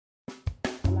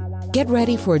Get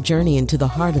ready for a journey into the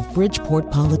heart of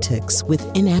Bridgeport politics with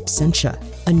In Absentia,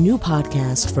 a new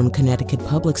podcast from Connecticut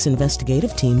Public's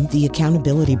investigative team, The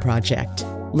Accountability Project.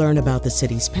 Learn about the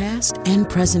city's past and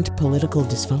present political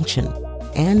dysfunction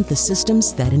and the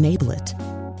systems that enable it.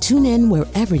 Tune in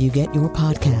wherever you get your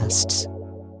podcasts.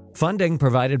 Funding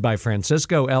provided by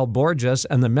Francisco L. Borges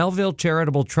and the Melville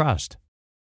Charitable Trust.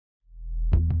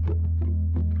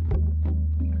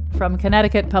 From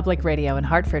Connecticut Public Radio in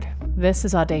Hartford, this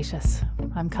is Audacious.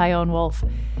 I'm Kyone Wolf.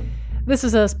 This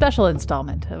is a special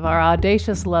installment of our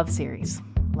Audacious Love series.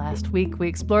 Last week, we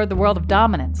explored the world of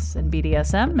dominance in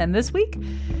BDSM, and this week,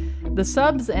 the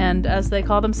subs and, as they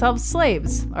call themselves,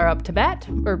 slaves are up to bat,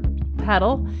 or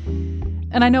paddle.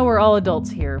 And I know we're all adults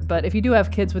here, but if you do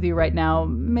have kids with you right now,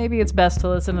 maybe it's best to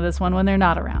listen to this one when they're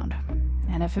not around.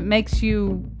 And if it makes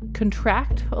you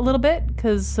contract a little bit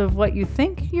because of what you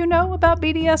think you know about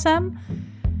BDSM,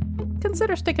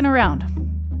 consider sticking around.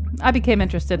 I became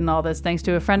interested in all this thanks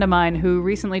to a friend of mine who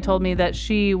recently told me that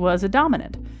she was a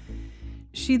dominant.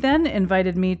 She then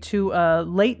invited me to a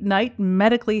late-night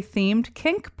medically themed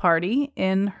kink party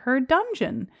in her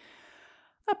dungeon,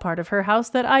 a part of her house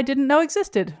that I didn't know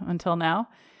existed until now.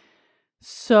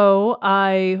 So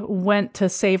I went to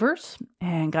Savers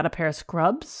and got a pair of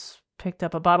scrubs, picked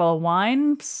up a bottle of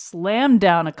wine, slammed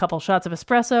down a couple shots of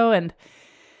espresso and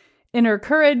inner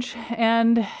courage,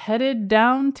 and headed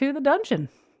down to the dungeon.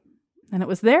 And it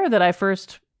was there that I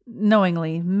first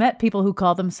knowingly met people who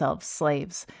call themselves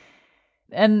slaves.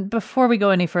 And before we go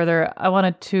any further, I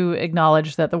wanted to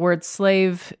acknowledge that the word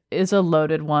slave is a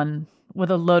loaded one with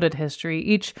a loaded history.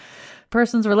 Each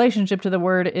person's relationship to the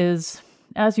word is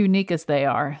as unique as they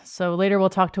are. So later we'll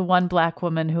talk to one Black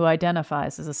woman who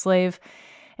identifies as a slave,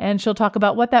 and she'll talk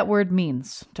about what that word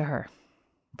means to her.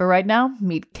 But right now,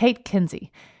 meet Kate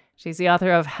Kinsey. She's the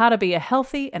author of How to Be a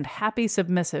Healthy and Happy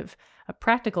Submissive, a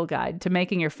practical guide to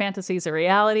making your fantasies a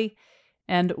reality,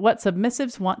 and What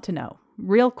Submissives Want to Know.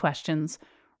 Real questions,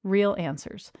 real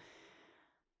answers.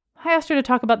 I asked her to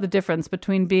talk about the difference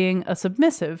between being a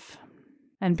submissive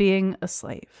and being a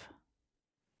slave.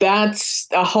 That's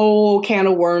a whole can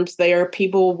of worms there.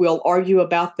 People will argue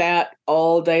about that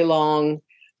all day long.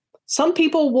 Some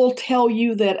people will tell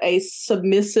you that a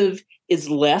submissive is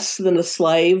less than a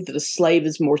slave, that a slave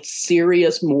is more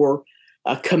serious, more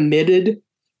committed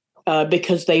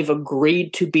because they've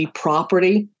agreed to be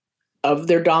property of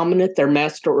their dominant, their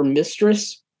master or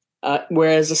mistress,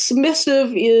 whereas a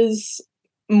submissive is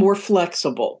more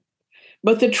flexible.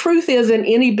 But the truth is, in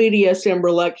any BDSM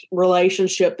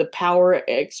relationship, the power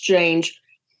exchange,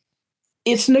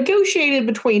 it's negotiated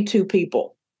between two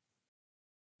people.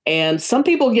 And some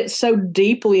people get so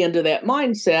deeply into that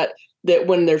mindset that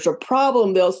when there's a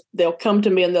problem, they'll come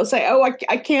to me and they'll say, oh,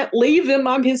 I can't leave him.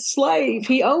 I'm his slave.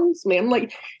 He owns me. I'm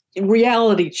like,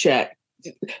 reality check.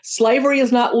 Slavery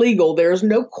is not legal. There's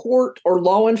no court or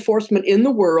law enforcement in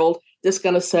the world that's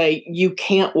going to say you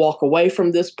can't walk away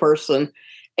from this person.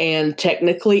 And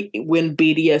technically, when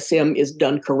BDSM is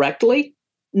done correctly,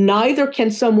 neither can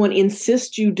someone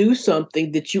insist you do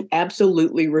something that you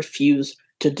absolutely refuse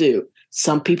to do.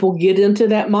 Some people get into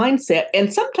that mindset,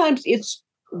 and sometimes it's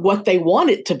what they want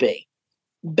it to be.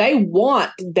 They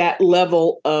want that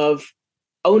level of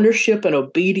ownership and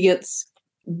obedience.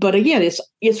 But again,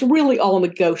 it's really all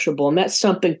negotiable, and that's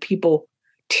something people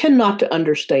tend not to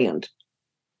understand.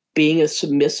 Being a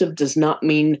submissive does not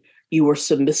mean you are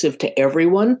submissive to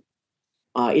everyone.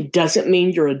 It doesn't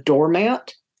mean you're a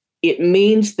doormat. It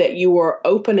means that you are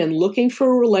open and looking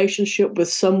for a relationship with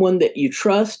someone that you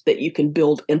trust, that you can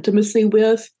build intimacy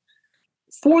with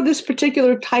for this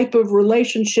particular type of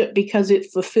relationship because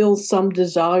it fulfills some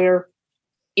desire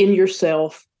in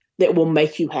yourself that will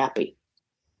make you happy.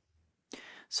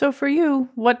 So for you,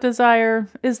 what desire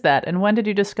is that? And when did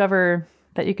you discover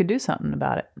that you could do something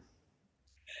about it?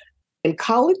 In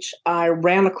college, I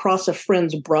ran across a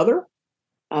friend's brother.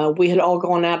 We had all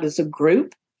gone out as a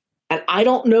group. And I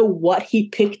don't know what he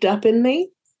picked up in me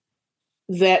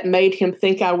that made him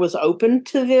think I was open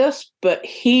to this, but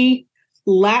he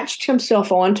latched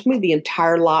himself onto me the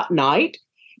entire night.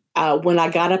 When I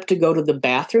got up to go to the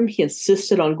bathroom, he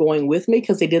insisted on going with me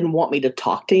because he didn't want me to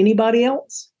talk to anybody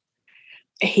else.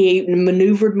 He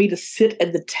maneuvered me to sit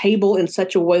at the table in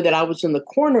such a way that I was in the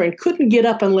corner and couldn't get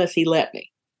up unless he let me.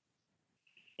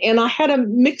 And I had a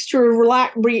mixture of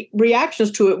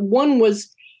reactions to it. One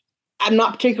was, I'm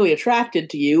not particularly attracted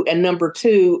to you. And number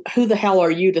two, who the hell are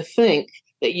you to think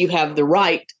that you have the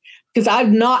right? Because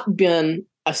I've not been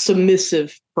a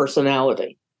submissive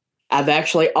personality. I've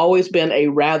actually always been a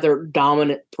rather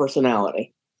dominant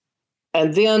personality.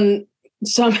 And then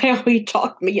Somehow he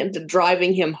talked me into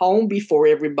driving him home before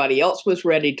everybody else was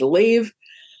ready to leave.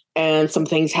 And some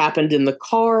things happened in the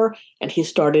car, and he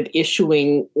started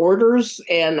issuing orders.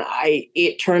 And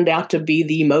it turned out to be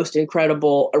the most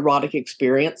incredible erotic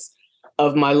experience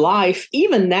of my life.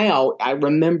 Even now, I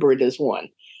remember it as one.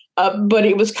 But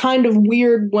it was kind of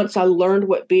weird once I learned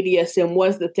what BDSM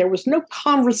was, that there was no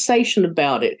conversation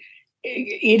about it.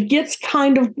 It gets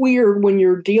kind of weird when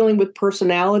you're dealing with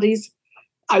personalities.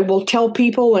 I will tell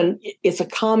people, and it's a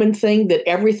common thing, that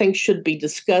everything should be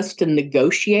discussed and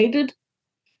negotiated.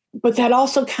 But that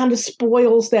also kind of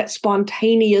spoils that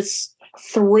spontaneous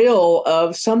thrill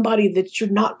of somebody that you're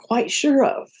not quite sure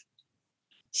of.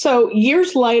 So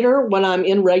years later, when I'm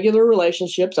in regular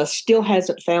relationships, I still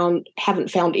haven't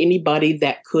found anybody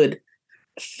that could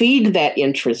feed that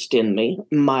interest in me.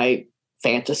 My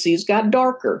fantasies got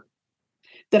darker.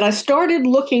 That I started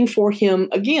looking for him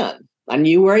again. I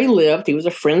knew where he lived. He was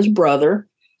a friend's brother,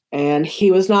 and he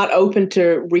was not open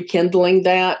to rekindling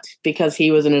that because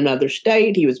he was in another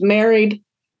state. He was married.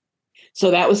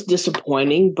 So that was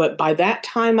disappointing. But by that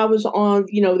time I was on,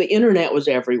 the internet was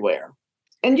everywhere.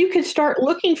 And you could start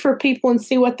looking for people and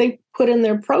see what they put in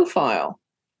their profile.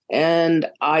 And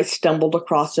I stumbled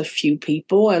across a few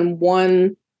people, and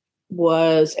one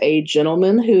was a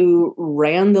gentleman who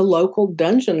ran the local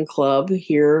dungeon club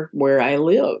here where I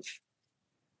live.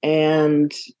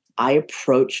 And I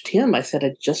approached him. I said,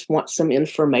 I just want some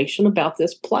information about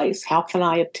this place. How can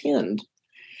I attend?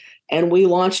 And we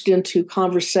launched into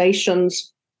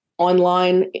conversations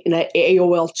online in an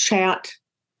AOL chat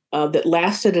that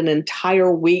lasted an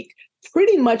entire week,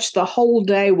 pretty much the whole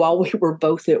day while we were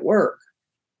both at work.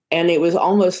 And it was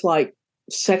almost like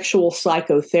sexual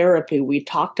psychotherapy. We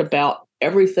talked about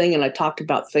everything, and I talked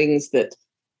about things that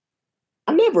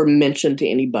I never mentioned to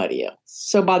anybody else.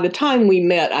 So by the time we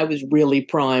met, I was really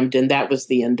primed, and that was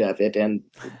the end of it, and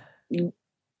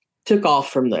took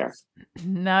off from there.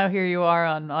 Now here you are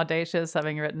on Audacious,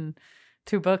 having written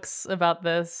 2 books about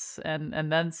this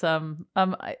and then some.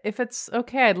 If it's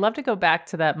okay, I'd love to go back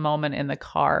to that moment in the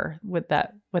car with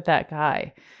that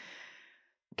guy.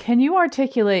 Can you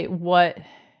articulate what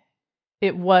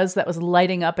it was that was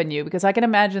lighting up in you? Because I can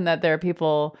imagine that there are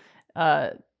people,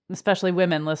 especially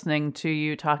women, listening to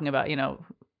you talking about,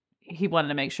 he wanted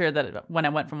to make sure that when I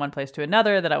went from one place to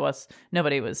another, that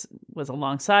nobody was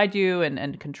alongside you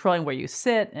and controlling where you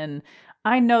sit. And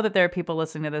I know that there are people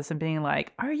listening to this and being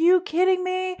like, are you kidding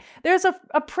me? There's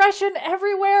oppression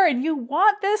everywhere, and you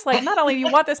want this? Like, not only do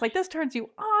you want this, like, this turns you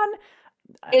on.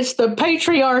 It's the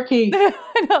patriarchy.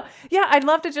 I know. Yeah, I'd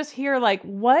love to just hear, like,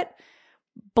 what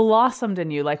blossomed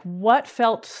in you? Like, what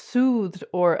felt soothed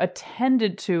or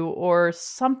attended to or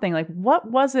something? Like, what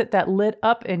was it that lit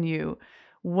up in you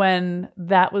when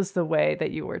that was the way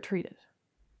that you were treated?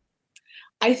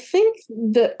 I think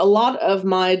that a lot of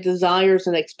my desires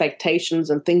and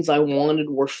expectations and things I wanted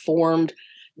were formed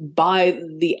by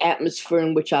the atmosphere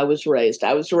in which I was raised.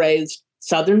 I was raised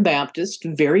Southern Baptist,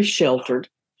 very sheltered,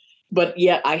 but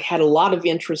yet I had a lot of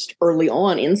interest early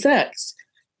on in sex.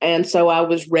 And so I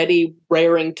was ready,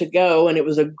 raring to go. And it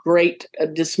was a great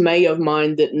dismay of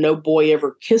mine that no boy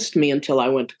ever kissed me until I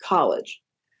went to college.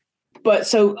 But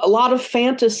so a lot of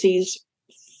fantasies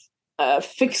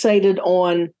fixated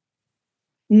on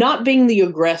not being the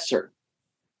aggressor,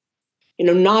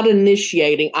 not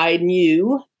initiating. I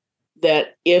knew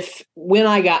that when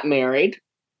I got married,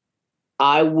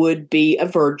 I would be a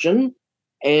virgin,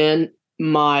 and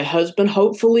my husband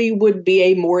hopefully would be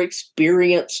a more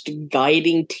experienced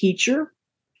guiding teacher.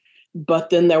 But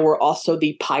then there were also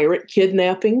the pirate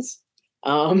kidnappings,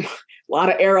 a lot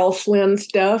of Errol Flynn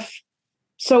stuff.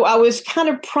 So I was kind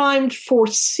of primed for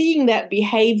seeing that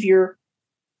behavior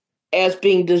as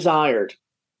being desired.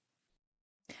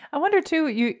 I wonder too,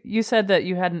 you said that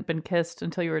you hadn't been kissed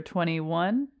until you were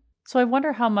 21. So I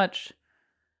wonder how much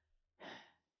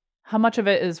of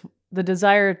it is the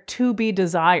desire to be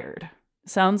desired.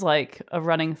 Sounds like a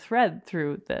running thread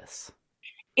through this.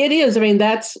 It is. I mean,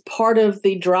 that's part of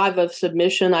the drive of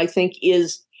submission, I think,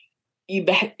 is you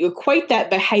equate that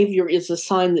behavior is a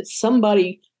sign that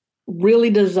somebody really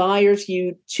desires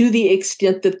you to the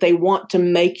extent that they want to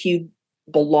make you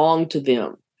belong to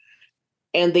them.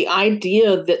 And the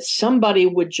idea that somebody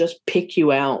would just pick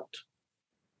you out.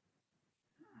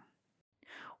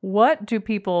 What do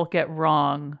people get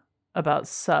wrong about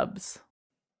subs?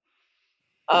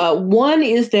 One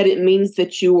is that it means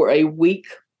that you are a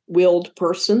weak-willed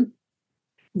person,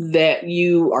 that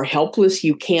you are helpless,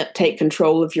 you can't take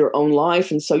control of your own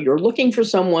life, and so you're looking for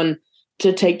someone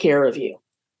to take care of you.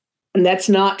 And that's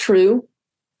not true,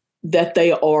 that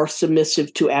they are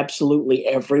submissive to absolutely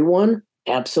everyone.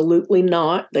 Absolutely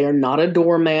not. They are not a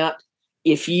doormat.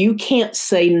 If you can't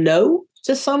say no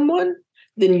to someone,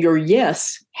 then your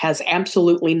yes has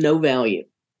absolutely no value.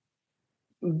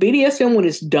 BDSM, when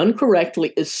it's done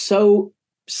correctly, is so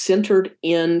centered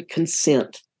in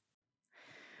consent.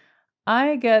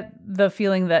 I get the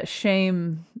feeling that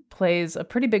shame plays a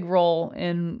pretty big role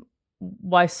in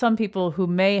why some people who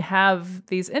may have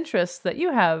these interests that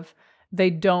you have, they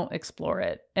don't explore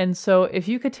it. And so if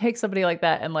you could take somebody like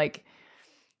that and like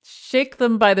shake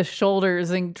them by the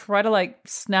shoulders and try to like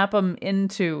snap them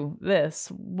into this,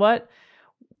 what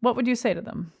would you say to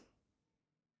them?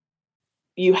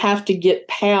 You have to get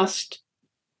past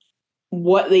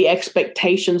what the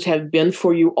expectations have been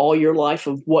for you all your life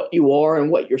of what you are and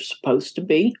what you're supposed to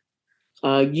be.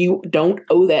 You don't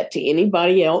owe that to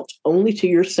anybody else, only to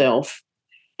yourself.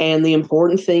 And the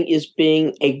important thing is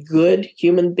being a good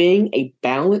human being, a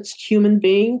balanced human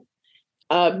being.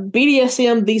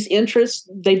 BDSM, these interests,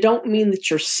 they don't mean that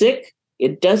you're sick.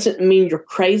 It doesn't mean you're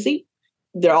crazy.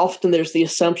 There's the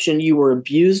assumption you were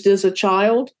abused as a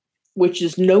child, which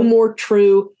is no more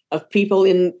true of people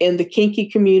in the kinky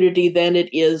community than it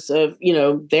is of,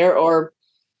 there are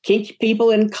kinky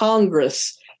people in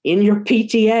Congress, in your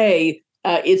PTA.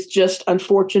 It's just,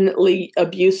 unfortunately,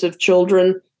 abuse of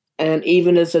children, and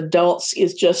even as adults,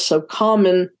 is just so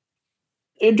common.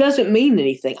 It doesn't mean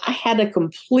anything. I had a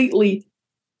completely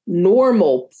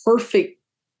normal, perfect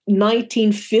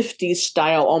 1950s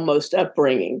style almost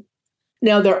upbringing.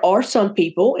 Now, there are some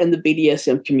people in the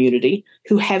BDSM community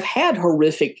who have had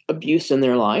horrific abuse in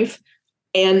their life,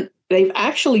 and they've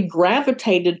actually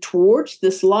gravitated towards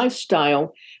this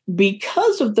lifestyle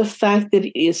because of the fact that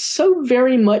it is so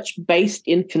very much based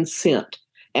in consent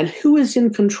and who is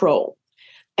in control.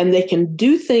 And they can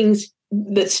do things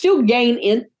that still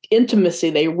gain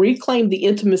intimacy. They reclaim the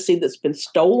intimacy that's been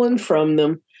stolen from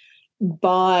them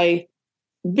by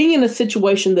being in a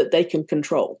situation that they can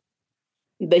control.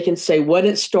 They can say what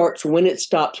it starts, when it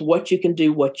stops, what you can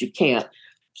do, what you can't.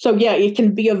 So, yeah, it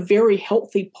can be a very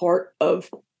healthy part of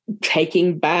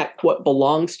taking back what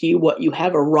belongs to you, what you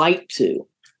have a right to.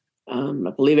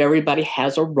 I believe everybody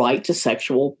has a right to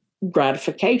sexual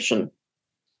gratification.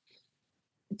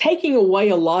 Taking away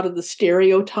a lot of the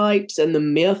stereotypes and the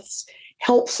myths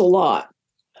helps a lot.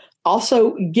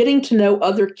 Also, getting to know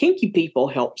other kinky people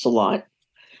helps a lot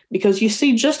because you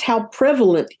see just how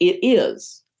prevalent it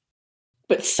is.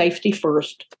 But safety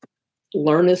first.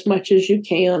 Learn as much as you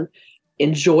can.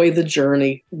 Enjoy the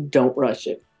journey. Don't rush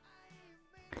it.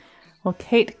 Well,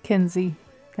 Kate Kinsey,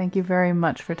 thank you very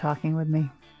much for talking with me.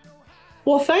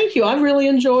 Well, thank you. I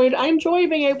enjoy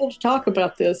being able to talk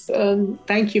about this.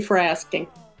 Thank you for asking.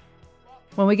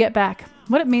 When we get back,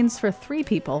 what it means for three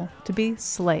people to be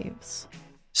slaves.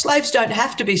 Slaves don't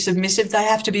have to be submissive. They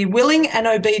have to be willing and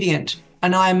obedient.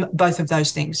 And I'm both of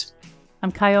those things.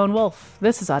 I'm Chion Wolf.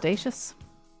 This is Audacious.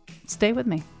 Stay with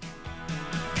me.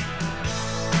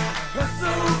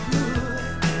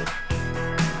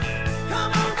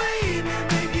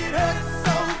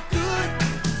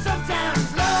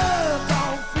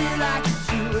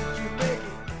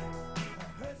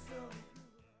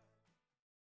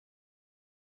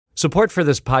 Support for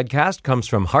this podcast comes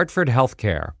from Hartford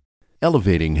Healthcare.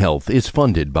 Elevating Health is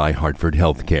funded by Hartford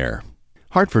Healthcare.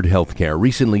 Hartford Healthcare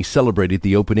recently celebrated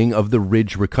the opening of the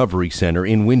Ridge Recovery Center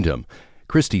in Windham.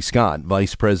 Christy Scott,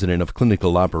 Vice President of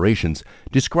Clinical Operations,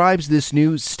 describes this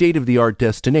new state-of-the-art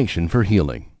destination for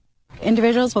healing.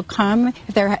 Individuals will come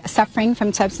if they're suffering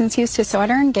from substance use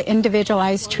disorder and get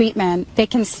individualized treatment. They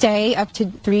can stay up to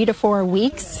 3 to 4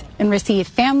 weeks and receive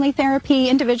family therapy,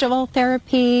 individual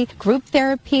therapy, group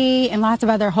therapy, and lots of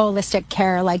other holistic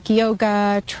care like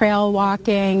yoga, trail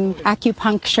walking,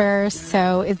 acupuncture.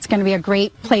 So it's going to be a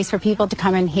great place for people to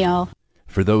come and heal.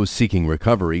 For those seeking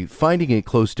recovery, finding it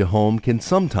close to home can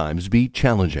sometimes be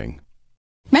challenging.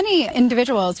 Many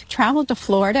individuals travel to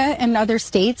Florida and other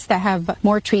states that have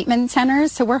more treatment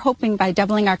centers, so we're hoping by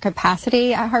doubling our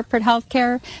capacity at Hartford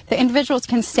Healthcare, the individuals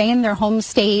can stay in their home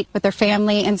state with their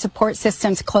family and support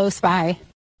systems close by.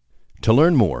 To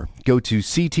learn more, go to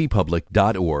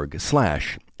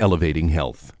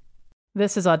ctpublic.org/elevatinghealth.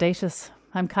 This is Audacious.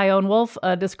 I'm Chion Wolf.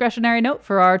 A discretionary note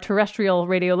for our terrestrial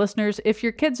radio listeners. If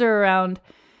your kids are around,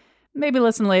 maybe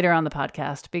listen later on the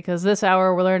podcast, because this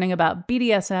hour we're learning about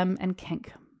BDSM and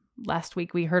kink. Last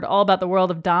week we heard all about the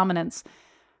world of dominance,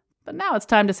 but now it's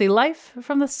time to see life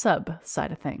from the sub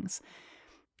side of things.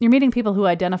 You're meeting people who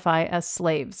identify as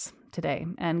slaves today,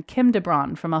 and Kim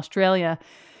DeBron from Australia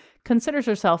considers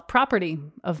herself property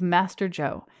of Master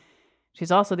Joe.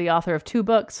 She's also the author of 2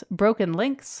 books, Broken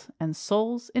Links and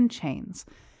Souls in Chains.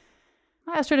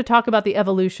 I asked her to talk about the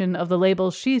evolution of the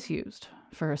labels she's used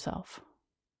for herself.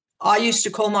 I used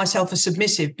to call myself a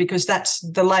submissive because that's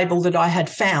the label that I had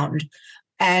found.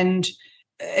 And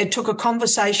it took a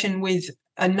conversation with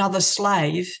another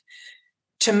slave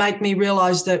to make me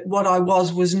realize that what I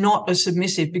was not a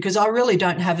submissive, because I really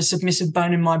don't have a submissive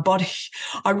bone in my body.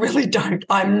 I really don't.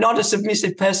 I'm not a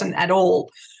submissive person at all.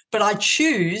 But I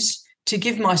choose to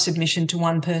give my submission to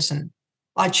one person.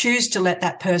 I choose to let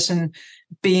that person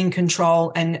be in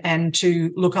control and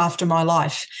to look after my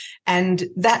life. And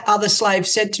that other slave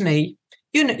said to me,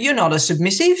 you're not a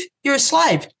submissive, you're a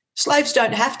slave. Slaves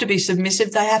don't have to be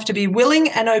submissive. They have to be willing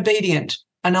and obedient.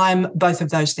 And I'm both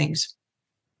of those things.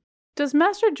 Does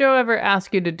Master Joe ever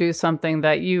ask you to do something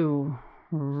that you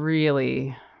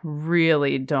really,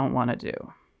 really don't want to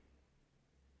do?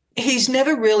 He's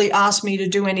never really asked me to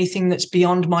do anything that's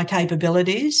beyond my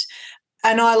capabilities.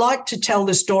 And I like to tell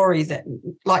the story that,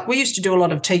 like, we used to do a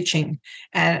lot of teaching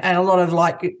and a lot of,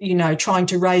 like, you know, trying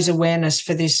to raise awareness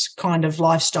for this kind of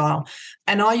lifestyle.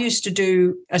 And I used to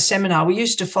do a seminar. We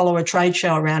used to follow a trade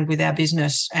show around with our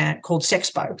business called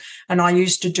Sexpo. And I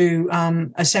used to do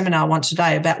a seminar once a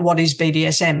day about what is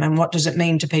BDSM and what does it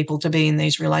mean to people to be in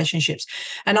these relationships.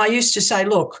 And I used to say,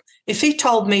 look, if he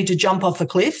told me to jump off a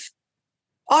cliff,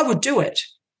 I would do it.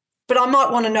 But I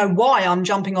might want to know why I'm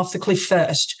jumping off the cliff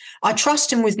first. I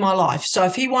trust him with my life. So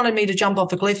if he wanted me to jump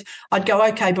off a cliff, I'd go,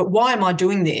 okay, but why am I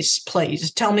doing this?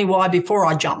 Please tell me why before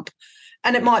I jump.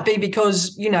 And it might be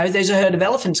because, you know, there's a herd of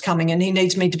elephants coming and he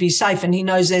needs me to be safe and he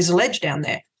knows there's a ledge down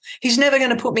there. He's never going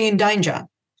to put me in danger,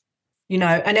 you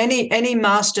know, and any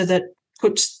master that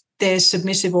puts their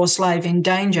submissive or slave in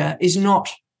danger is not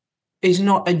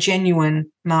a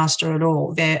genuine master at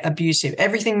all. They're abusive.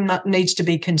 Everything needs to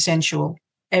be consensual.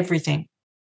 Everything.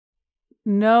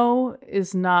 No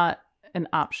is not an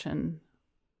option.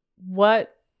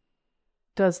 What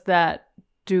does that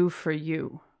do for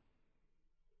you?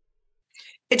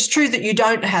 It's true that you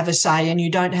don't have a say and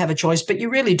you don't have a choice, but you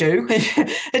really do.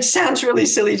 It sounds really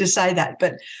silly to say that,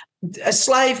 but a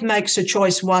slave makes a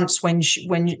choice once when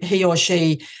he or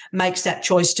she makes that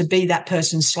choice to be that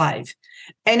person's slave.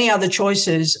 Any other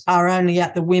choices are only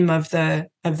at the whim of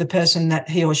the person that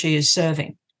he or she is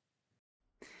serving.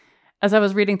 As I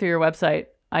was reading through your website,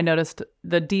 I noticed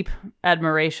the deep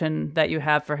admiration that you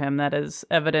have for him that is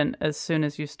evident as soon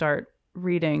as you start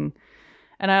reading.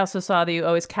 And I also saw that you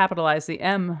always capitalize the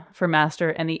M for master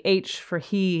and the H for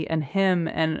he and him.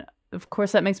 And of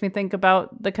course, that makes me think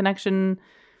about the connection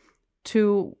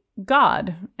to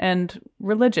God and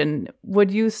religion.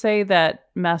 Would you say that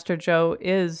Master Joe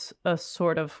is a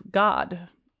sort of God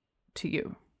to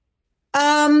you?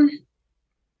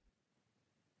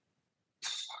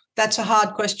 That's a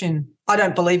hard question. I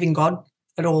don't believe in God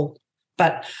at all,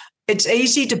 but it's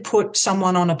easy to put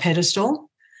someone on a pedestal.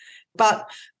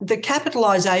 But the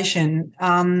capitalization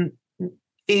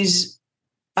is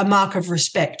a mark of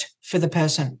respect for the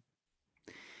person.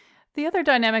 The other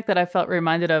dynamic that I felt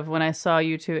reminded of when I saw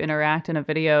you two interact in a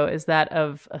video is that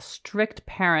of a strict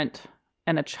parent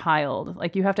and a child.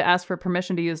 Like, you have to ask for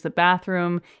permission to use the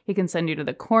bathroom. He can send you to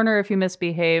the corner if you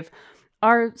misbehave.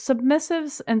 Are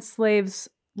submissives and slaves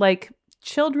like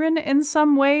children in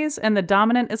some ways, and the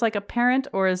dominant is like a parent,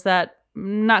 or is that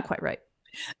not quite right?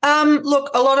 Look,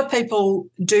 a lot of people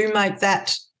do make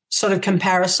that sort of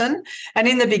comparison. And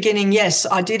in the beginning, yes,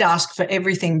 I did ask for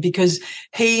everything because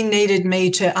he needed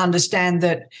me to understand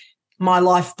that my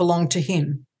life belonged to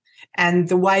him. And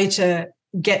the way to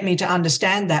get me to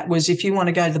understand that was, if you want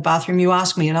to go to the bathroom, you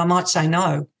ask me, and I might say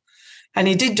no. And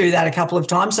he did do that a couple of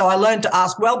times. So I learned to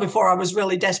ask well before I was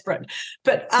really desperate.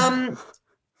 But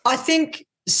I think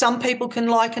some people can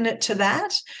liken it to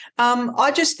that.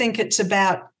 I just think it's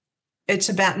about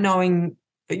knowing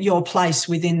your place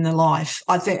within the life,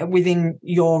 I think, within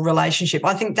your relationship.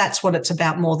 I think that's what it's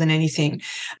about more than anything.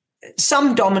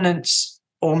 Some dominants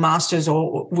or masters,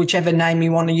 or whichever name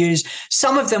you want to use,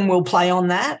 some of them will play on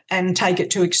that and take it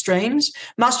to extremes.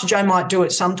 Master Joe might do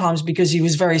it sometimes because he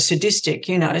was very sadistic,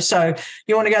 you know. So,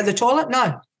 you want to go to the toilet?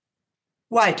 No.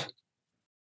 Wait.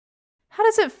 How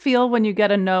does it feel when you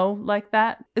get a no like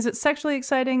that? Is it sexually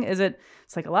exciting? Is it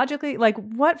psychologically? Like,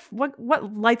 what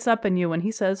lights up in you when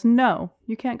he says, no,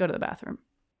 you can't go to the bathroom?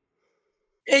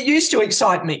 It used to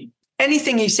excite me.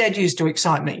 Anything he said used to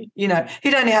excite me. You know,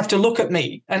 he'd only have to look at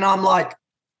me and I'm like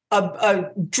a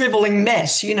dribbling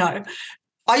mess, you know.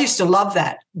 I used to love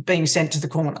that, being sent to the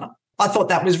corner. I thought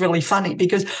that was really funny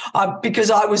because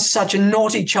I was such a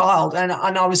naughty child and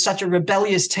I was such a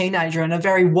rebellious teenager and a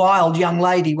very wild young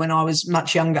lady when I was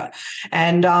much younger.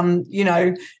 And, you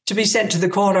know, to be sent to the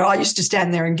corner, I used to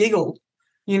stand there and giggle,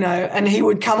 you know, and he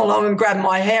would come along and grab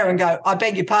my hair and go, I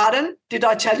beg your pardon, did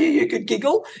I tell you you could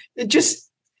giggle?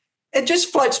 it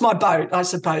just floats my boat, I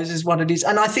suppose, is what it is.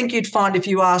 And I think you'd find if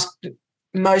you asked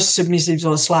most submissives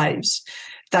or slaves,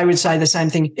 they would say the same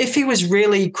thing. If he was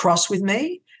really cross with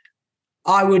me,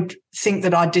 I would think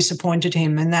that I disappointed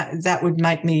him, and that would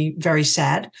make me very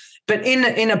sad. But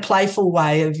in a playful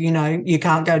way of, you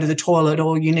can't go to the toilet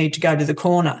or you need to go to the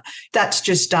corner, that's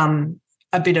just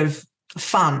a bit of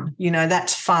fun.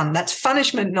 That's fun. That's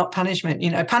punishment, not punishment.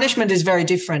 Punishment is very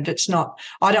different. It's not,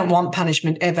 I don't want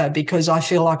punishment ever, because I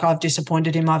feel like I've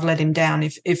disappointed him. I've let him down.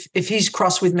 If he's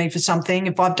cross with me for something,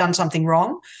 if I've done something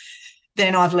wrong,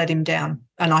 then I've let him down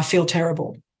and I feel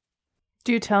terrible.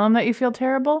 Do you tell him that you feel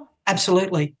terrible?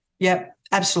 Absolutely. Yep,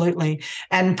 absolutely.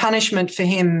 And punishment for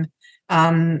him,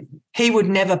 he would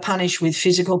never punish with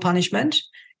physical punishment,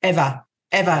 ever,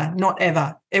 not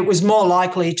ever. It was more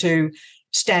likely to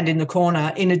stand in the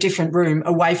corner in a different room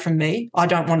away from me. I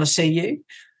don't want to see you.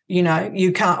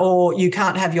 You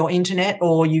can't have your internet,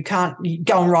 or you can't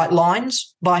go and write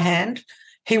lines by hand.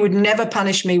 He would never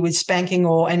punish me with spanking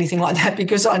or anything like that,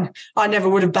 because I never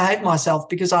would have behaved myself,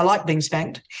 because I like being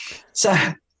spanked. So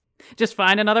just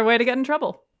find another way to get in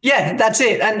trouble. Yeah, that's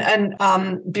it.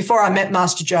 And before I met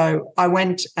Master Joe, I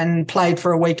went and played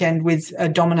for a weekend with a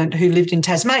dominant who lived in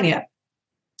Tasmania.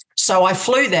 So I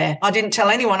flew there. I didn't tell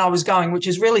anyone I was going, which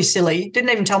is really silly. Didn't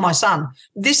even tell my son.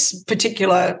 This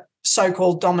particular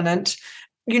so-called dominant,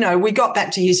 we got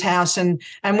back to his house and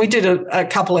we did a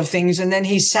couple of things, and then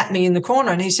he sat me in the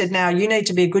corner and he said, now you need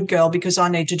to be a good girl because I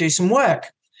need to do some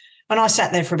work. And I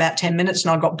sat there for about 10 minutes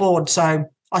and I got bored, so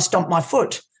I stomped my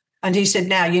foot. And he said,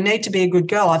 now you need to be a good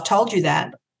girl. I've told you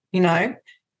that,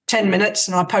 10 minutes,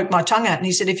 and I poked my tongue out. And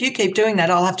he said, if you keep doing that,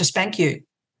 I'll have to spank you.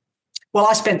 Well,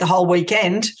 I spent the whole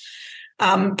weekend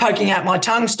poking out my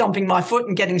tongue, stomping my foot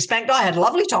and getting spanked. I had a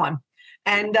lovely time.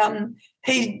 And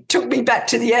he took me back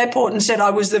to the airport and said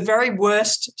I was the very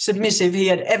worst submissive he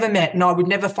had ever met, and I would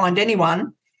never find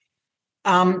anyone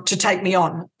to take me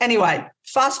on. Anyway,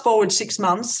 fast forward 6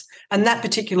 months, and that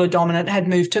particular dominant had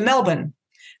moved to Melbourne.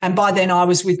 And by then I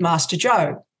was with Master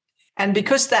Joe. And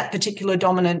because that particular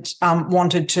dominant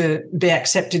wanted to be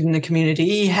accepted in the community,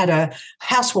 he had a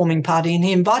housewarming party and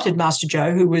he invited Master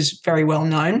Joe, who was very well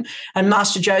known. And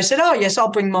Master Joe said, oh, yes,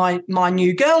 I'll bring my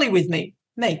new girlie with me.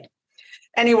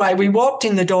 Anyway, we walked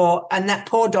in the door, and that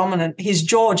poor dominant, his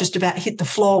jaw just about hit the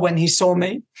floor when he saw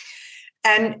me.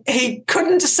 And he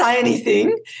couldn't say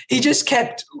anything. He just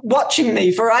kept watching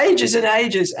me for ages and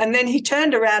ages. And then he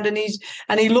turned around and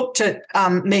he looked at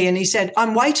me and he said,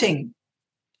 I'm waiting.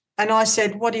 And I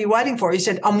said, what are you waiting for? He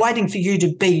said, I'm waiting for you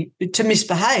to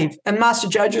misbehave. And Master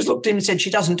Joe just looked at him and said, she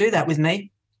doesn't do that with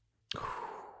me.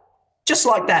 Just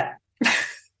like that.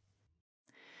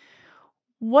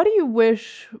 What do you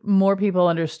wish more people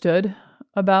understood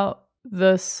about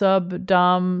the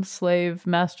sub-dom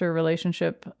slave-master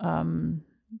relationship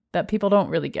that people don't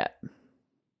really get?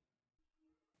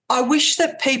 I wish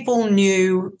that people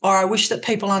knew, or I wish that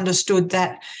people understood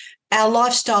that our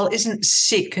lifestyle isn't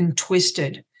sick and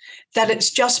twisted, that it's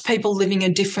just people living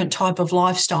a different type of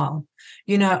lifestyle.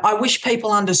 I wish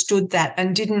people understood that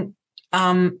and didn't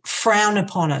frown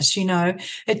upon us.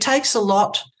 It takes a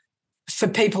lot for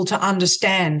people to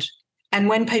understand. And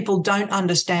when people don't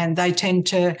understand, they tend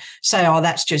to say, oh,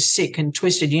 that's just sick and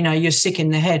twisted. You're sick in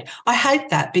the head. I hate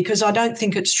that, because I don't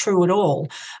think it's true at all.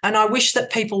 And I wish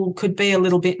that people could be a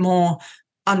little bit more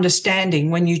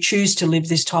understanding when you choose to live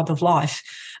this type of life,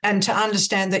 and to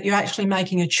understand that you're actually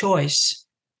making a choice.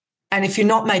 And if you're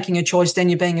not making a choice, then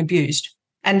you're being abused.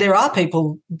 And there are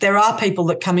people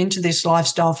that come into this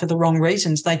lifestyle for the wrong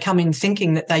reasons. They come in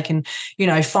thinking that they can,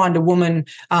 find a woman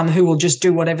who will just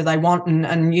do whatever they want and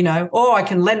I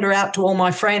can lend her out to all my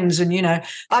friends. And,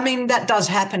 that does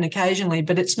happen occasionally,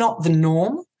 but it's not the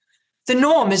norm. The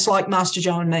norm is like Master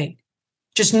Joe and me.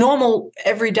 Just normal,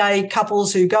 everyday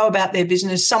couples who go about their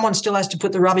business. Someone still has to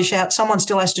put the rubbish out. Someone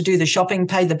still has to do the shopping,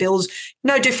 pay the bills.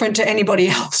 No different to anybody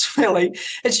else, really.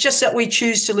 It's just that we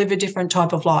choose to live a different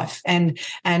type of life. And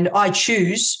I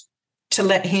choose to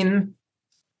let him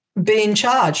be in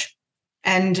charge.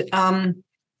 And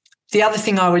the other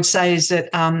thing I would say is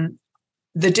that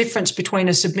the difference between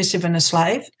a submissive and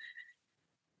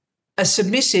a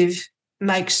submissive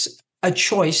makes a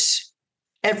choice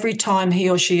every time he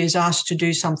or she is asked to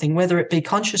do something, whether it be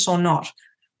conscious or not,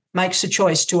 makes a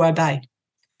choice to obey.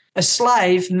 A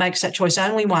slave makes that choice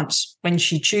only once, when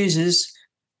she chooses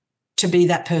to be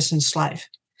that person's slave.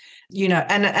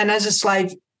 And as a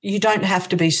slave, you don't have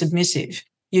to be submissive.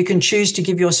 You can choose to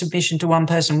give your submission to one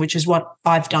person, which is what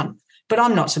I've done. But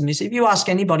I'm not submissive. You ask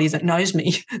anybody that knows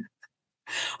me.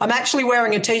 I'm actually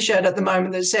wearing a T-shirt at the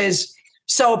moment that says,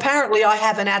 so apparently I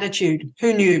have an attitude.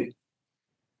 Who knew?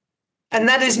 And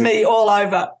that is me all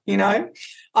over, you know.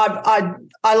 I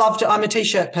love to, I'm a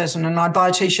T-shirt person, and I buy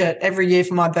a T-shirt every year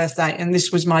for my birthday, and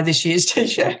this was my this year's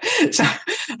T-shirt. So,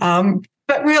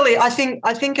 but really, I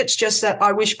think it's just that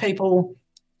I wish people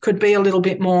could be a little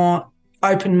bit more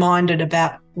open-minded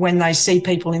about when they see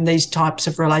people in these types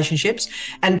of relationships.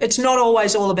 And it's not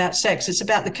always all about sex. It's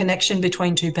about the connection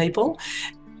between two people.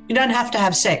 You don't have to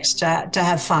have sex to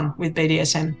have fun with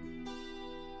BDSM.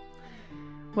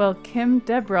 Well, Kim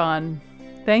Debron,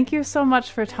 thank you so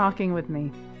much for talking with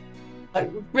me. I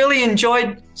really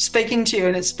enjoyed speaking to you,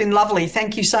 and it's been lovely.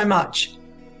 Thank you so much.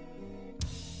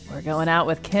 We're going out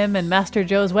with Kim and Master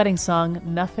Joe's wedding song,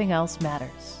 Nothing Else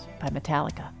Matters, by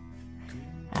Metallica.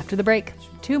 After the break,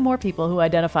 2 more people who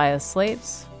identify as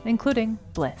slaves, including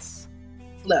Bliss.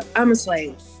 Look, I'm a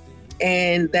slave,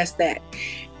 and that's that.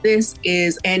 This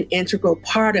is an integral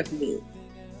part of me,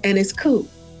 and it's cool.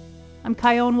 I'm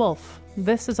Chion Wolf.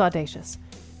 This is Audacious.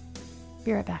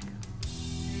 Be right back.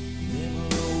 Never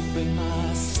opened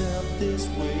myself this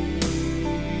way.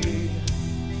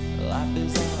 Life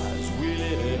is ours, we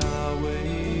live it our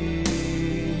way.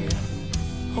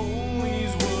 Hold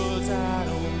these words I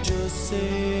don't just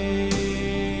say,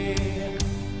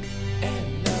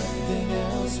 and nothing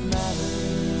else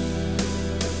matters.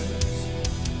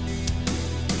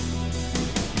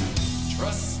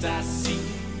 Trust I seek,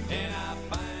 and I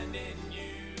find in you.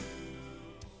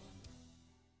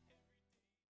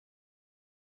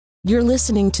 You're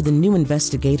listening to the new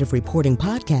investigative reporting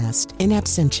podcast, In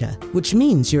Absentia, which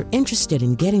means you're interested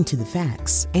in getting to the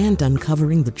facts and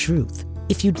uncovering the truth.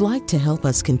 If you'd like to help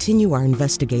us continue our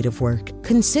investigative work,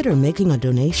 consider making a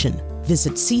donation.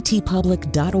 Visit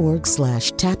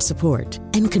ctpublic.org/tap support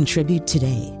and contribute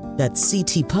today. That's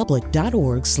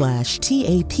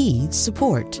ctpublic.org/TAP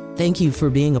support. Thank you for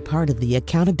being a part of the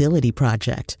Accountability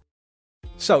Project.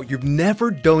 So, you've never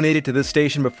donated to this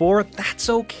station before? That's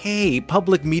okay.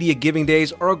 Public Media Giving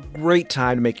Days are a great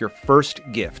time to make your first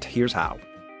gift. Here's how.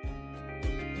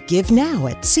 Give now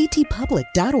at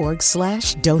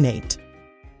ctpublic.org/donate.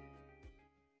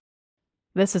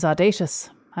 This is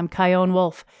Audacious. I'm Chion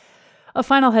Wolf. A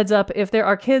final heads up, if there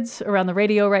are kids around the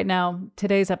radio right now,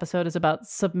 today's episode is about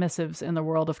submissives in the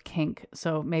world of kink,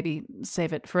 so maybe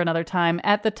save it for another time.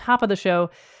 At the top of the show,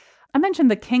 I mentioned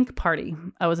the kink party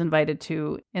I was invited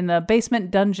to in the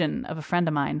basement dungeon of a friend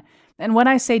of mine. And when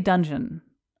I say dungeon,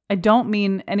 I don't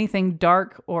mean anything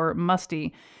dark or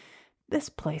musty. This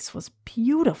place was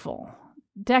beautiful,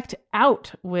 decked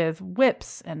out with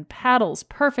whips and paddles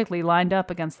perfectly lined up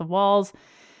against the walls,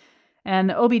 an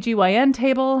OBGYN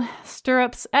table,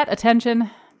 stirrups at attention,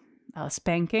 a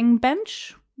spanking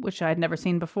bench, which I'd never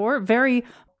seen before, very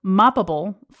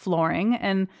moppable flooring,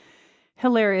 and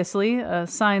hilariously, a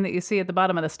sign that you see at the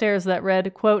bottom of the stairs that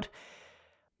read, quote,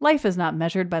 "Life is not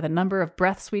measured by the number of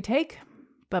breaths we take,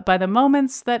 but by the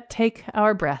moments that take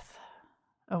our breath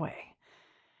away."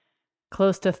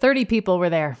 Close to 30 people were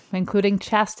there, including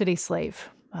Chastity Slave,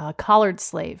 a collared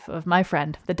slave of my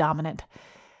friend, the Dominant.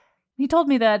 He told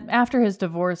me that after his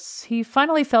divorce, he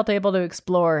finally felt able to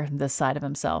explore this side of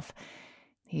himself.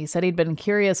 He said he'd been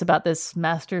curious about this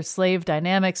master-slave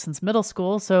dynamic since middle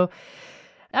school, so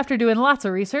after doing lots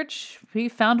of research, he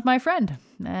found my friend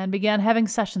and began having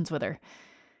sessions with her.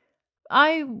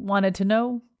 I wanted to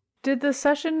know, did the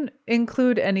session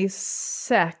include any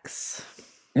sex?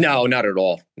 No, not at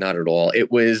all. Not at all.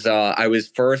 It was, I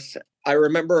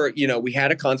remember, we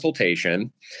had a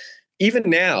consultation. Even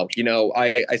now,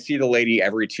 I see the lady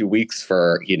every 2 weeks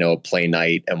for, play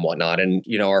night and whatnot. And,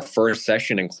 our first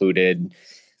session included,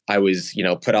 I was,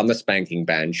 put on the spanking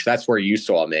bench. That's where you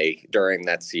saw me during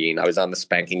that scene. I was on the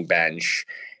spanking bench,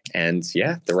 and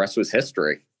yeah, the rest was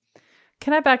history.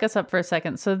 Can I back us up for a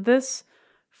second? So this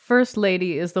first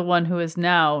lady is the one who is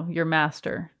now your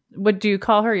master. What do you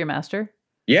call her, your master?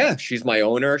 Yeah, she's my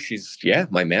owner. She's,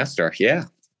 my master. Yeah.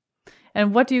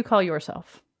 And what do you call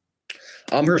yourself?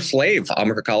 I'm her slave. I'm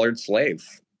her collared slave.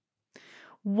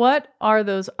 What are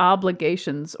those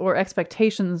obligations or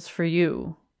expectations for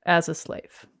you as a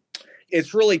slave?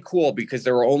 It's really cool because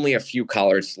there were only a few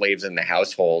collared slaves in the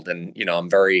household. And, I'm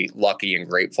very lucky and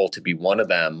grateful to be one of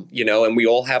them, and we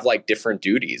all have like different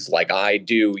duties. Like I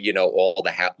do, all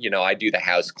the I do the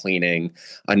house cleaning.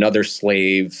 Another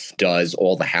slave does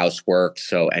all the housework.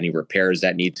 So any repairs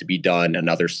that need to be done,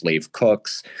 another slave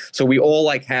cooks. So we all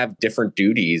like have different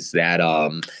duties that,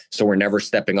 so we're never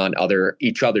stepping on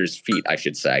each other's feet, I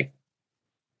should say.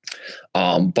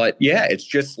 But yeah, it's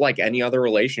just like any other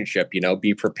relationship,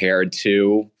 be prepared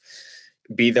to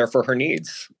be there for her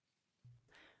needs.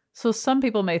 So some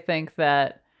people may think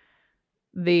that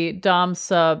the Dom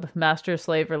sub master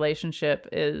slave relationship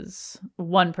is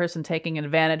one person taking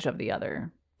advantage of the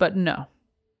other. But no.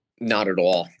 Not at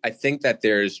all. I think that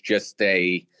there's just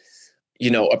a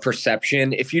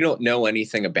perception. If you don't know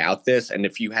anything about this, and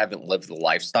if you haven't lived the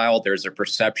lifestyle, there's a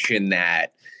perception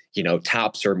that,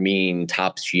 tops are mean,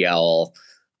 tops yell.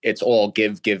 It's all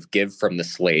give, give, give from the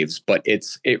slaves. But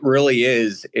it's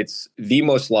the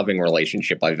most loving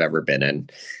relationship I've ever been in.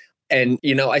 And,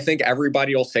 I think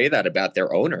everybody will say that about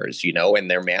their owners,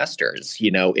 and their masters.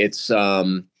 It's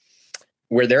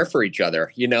we're there for each other.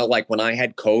 Like when I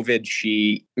had COVID,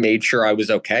 she made sure I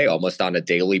was okay almost on a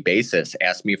daily basis,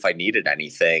 asked me if I needed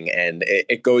anything. And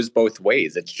it goes both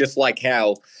ways. It's just like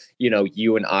how,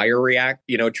 you and I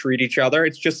treat each other.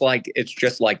 It's just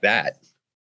like that.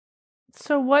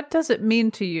 So what does it mean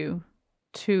to you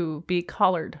to be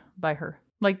collared by her?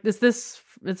 Like, is this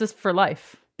for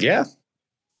life? Yeah.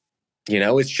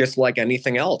 It's just like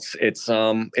anything else. It's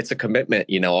a commitment.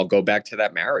 I'll go back to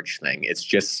that marriage thing. It's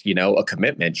just, a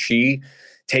commitment. She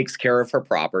takes care of her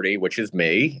property, which is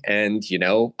me. And,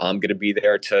 I'm going to be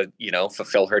there to,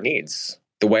 fulfill her needs.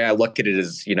 The way I look at it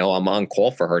is, I'm on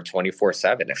call for her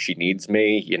 24/7. If she needs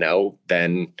me,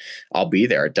 then I'll be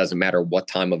there. It doesn't matter what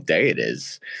time of day it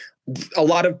is. A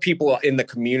lot of people in the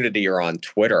community are on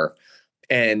Twitter.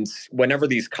 And whenever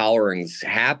these collarings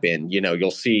happen,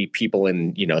 you'll see people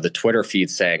in, the Twitter feed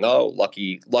saying, oh,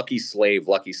 lucky slave,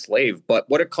 lucky slave. But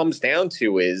what it comes down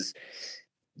to is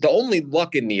the only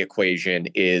luck in the equation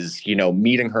is,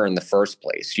 meeting her in the first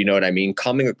place. You know what I mean?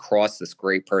 Coming across this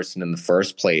great person in the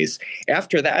first place.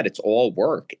 After that, it's all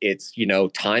work. It's,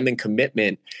 time and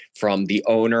commitment from the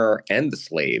owner and the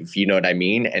slave. You know what I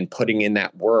mean? And putting in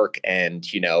that work and,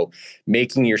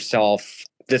 making yourself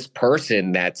this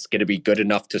person that's going to be good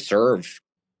enough to serve.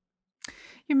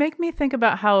 You make me think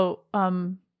about how,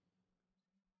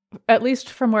 at least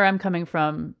from where I'm coming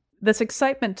from, this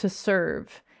excitement to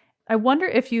serve. I wonder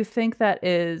if you think that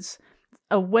is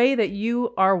a way that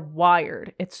you are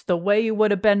wired. It's the way you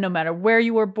would have been no matter where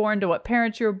you were born, to what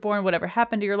parents you were born, whatever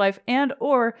happened to your life, and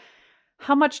or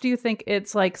how much do you think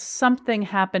it's like something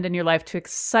happened in your life to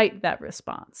excite that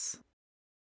response?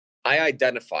 I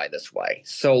identify this way.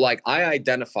 So like I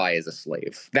identify as a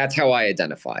slave. That's how I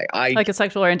identify. Like a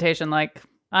sexual orientation, like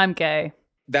I'm gay.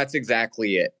 That's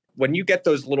exactly it. When you get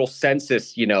those little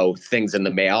census, things in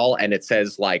the mail and it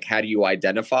says like, how do you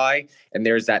identify? And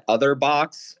there's that other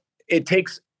box. It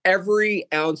takes every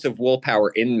ounce of willpower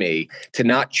in me to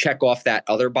not check off that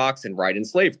other box and write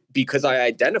enslaved because I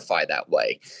identify that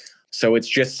way. So it's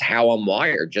just how I'm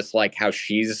wired, just like how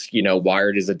she's,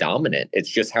 wired as a dominant. It's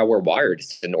just how we're wired.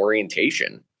 It's an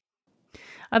orientation.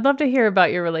 I'd love to hear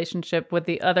about your relationship with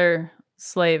the other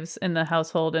slaves in the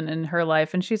household and in her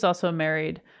life. And she's also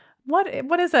married. What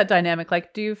is that dynamic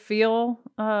like? Do you feel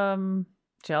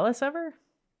jealous ever?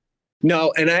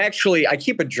 No, and I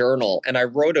keep a journal, and I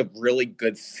wrote a really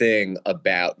good thing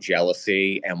about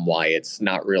jealousy and why it's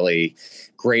not really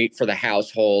great for the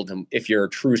household. And if you're a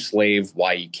true slave,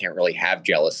 why you can't really have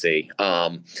jealousy.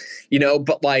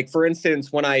 But like, for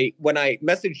instance, when I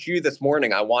messaged you this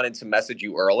morning, I wanted to message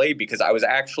you early because I was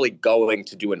actually going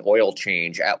to do an oil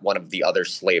change at one of the other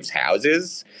slaves'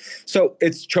 houses. So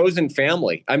it's chosen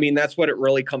family. I mean, that's what it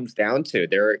really comes down to.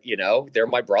 They're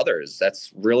my brothers.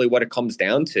 That's really what it comes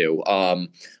down to.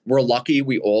 We're lucky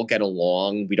we all get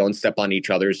along. We don't step on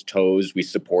each other's toes. We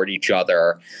support each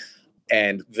other.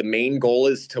 And the main goal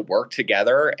is to work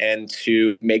together and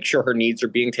to make sure her needs are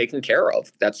being taken care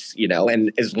of. That's,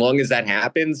 and as long as that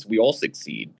happens, we all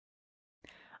succeed.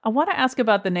 I want to ask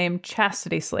about the name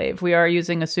Chastity Slave. We are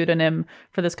using a pseudonym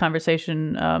for this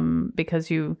conversation because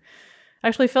you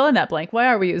actually fill in that blank. Why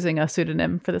are we using a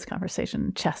pseudonym for this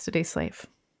conversation, Chastity Slave?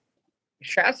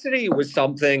 Chastity was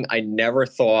something I never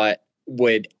thought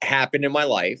would happen in my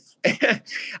life.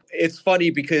 It's funny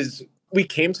because we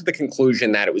came to the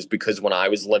conclusion that it was because when I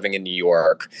was living in New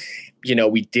York,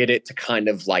 we did it to kind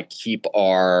of like keep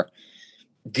our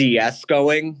DS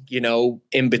going,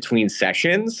 in between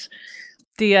sessions.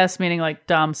 DS meaning like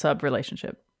Dom sub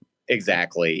relationship.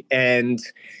 Exactly. And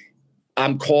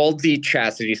I'm called the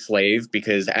Chastity Slave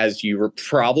because, as you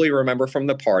probably remember from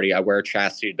the party, I wear a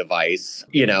chastity device.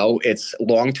 It's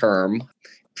long term.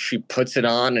 She puts it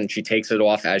on and she takes it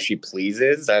off as she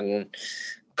pleases. And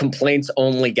complaints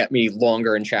only get me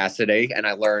longer in chastity. And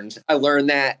I learned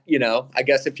that, I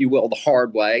guess, if you will, the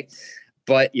hard way.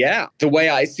 But yeah, the way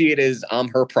I see it is I'm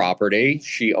her property.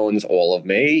 She owns all of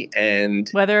me. And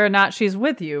whether or not she's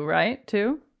with you, right,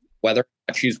 too? Whether or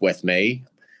not she's with me.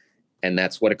 And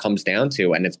that's what it comes down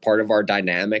to. And it's part of our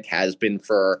dynamic, has been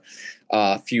for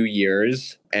a few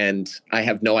years. And I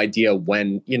have no idea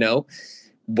when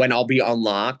when I'll be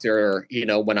unlocked, or,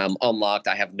 when I'm unlocked,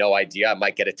 I have no idea. I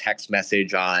might get a text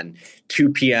message on 2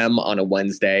 p.m. on a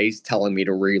Wednesday telling me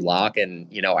to relock. And,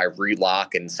 I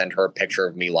relock and send her a picture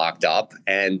of me locked up.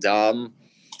 And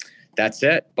that's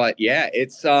it. But yeah,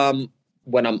 it's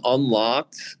when I'm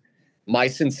unlocked, my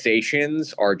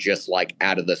sensations are just like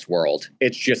out of this world.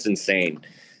 It's just insane.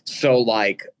 So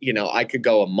like, I could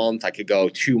go a month, I could go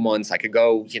 2 months, I could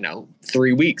go,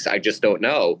 3 weeks. I just don't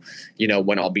know,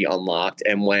 when I'll be unlocked.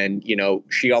 And when,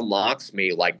 she unlocks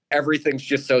me, like everything's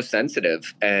just so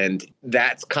sensitive. And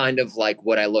that's kind of like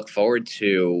what I look forward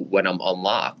to when I'm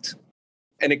unlocked.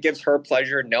 And it gives her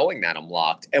pleasure knowing that I'm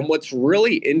locked. And what's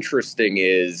really interesting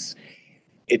is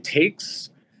it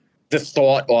takes the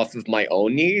thought off of my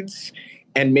own needs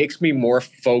and makes me more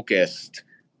focused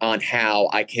on how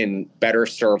I can better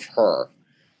serve her.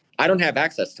 I don't have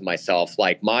access to myself.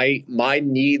 Like my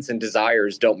needs and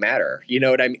desires don't matter. You know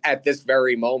what I mean? At this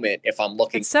very moment, if I'm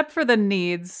looking... Except for the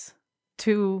needs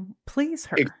to please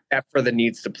her. Except for the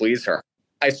needs to please her.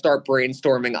 I start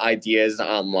brainstorming ideas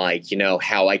on like,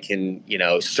 how I can,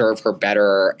 serve her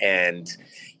better and,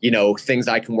 things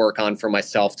I can work on for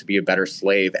myself to be a better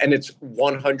slave. And it's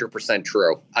 100%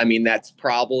 true. I mean, that's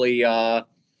probably...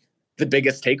 the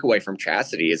biggest takeaway from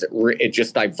chastity is it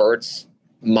just diverts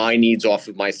my needs off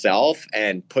of myself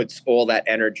and puts all that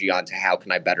energy onto how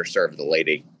can I better serve the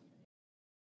lady.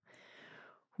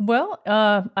 Well,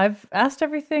 I've asked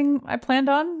everything I planned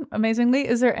on, amazingly.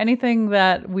 Is there anything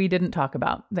that we didn't talk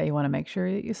about that you want to make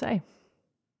sure that you say?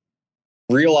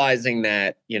 Realizing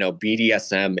that,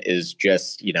 BDSM is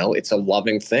just, it's a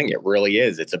loving thing. It really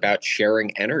is. It's about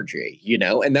sharing energy,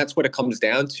 and that's what it comes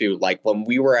down to. Like when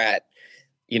we were at,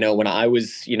 when I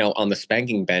was, on the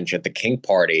spanking bench at the kink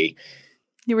party.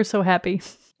 You were so happy.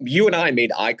 You and I made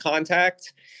eye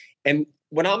contact. And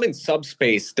when I'm in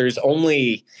subspace, there's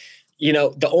only,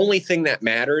 the only thing that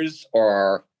matters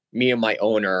are me and my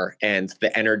owner and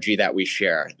the energy that we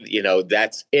share.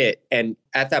 That's it. And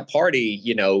at that party,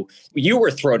 you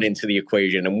were thrown into the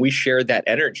equation and we shared that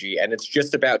energy. And it's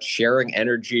just about sharing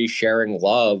energy, sharing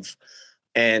love.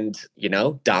 And,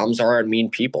 doms aren't mean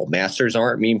people. Masters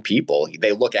aren't mean people.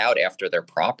 They look out after their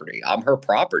property. I'm her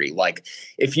property. Like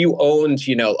if you owned,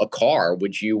 a car,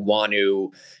 would you want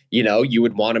to, you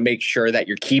would want to make sure that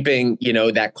you're keeping,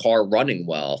 that car running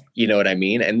well. You know what I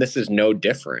mean? And this is no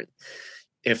different.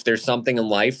 If there's something in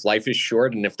life is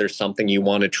short. And if there's something you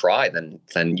want to try, then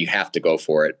you have to go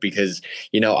for it. Because,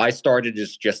 I started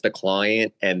as just a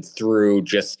client, and through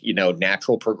just,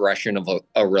 natural progression of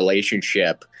a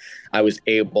relationship, I was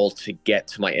able to get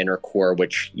to my inner core,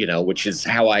 which is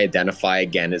how I identify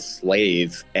again as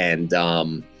slave. And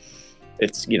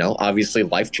it's, obviously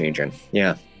life-changing.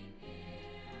 Yeah.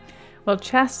 Well,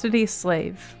 Chastity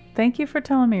Slave, thank you for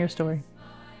telling me your story.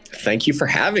 Thank you for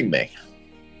having me.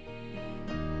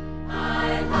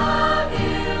 I love you,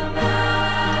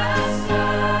 Master.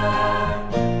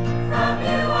 From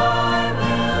you I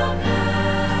will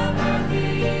never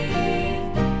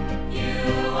leave. You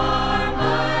are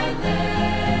my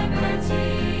liberty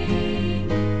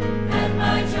and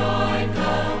my joy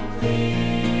complete.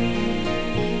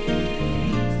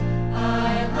 I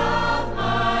love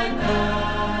my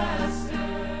Master.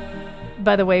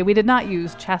 By the way, we did not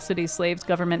use Chastity Slave's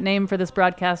government name for this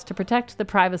broadcast to protect the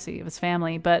privacy of his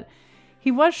family, but he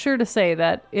was sure to say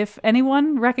that if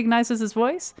anyone recognizes his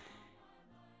voice,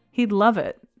 he'd love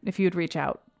it if you'd reach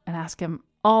out and ask him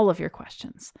all of your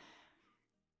questions.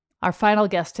 Our final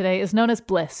guest today is known as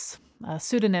Bliss, a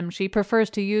pseudonym she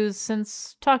prefers to use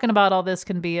since talking about all this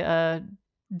can be a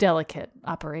delicate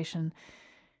operation.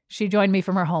 She joined me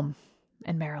from her home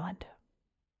in Maryland.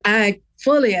 I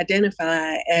fully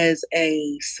identify as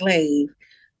a slave,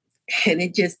 and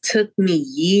it just took me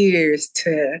years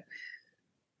to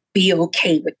be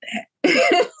okay with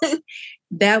that.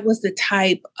 That was the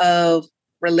type of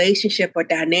relationship or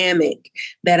dynamic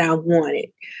that I wanted.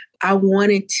 I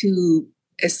wanted to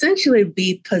essentially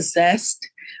be possessed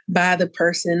by the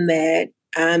person that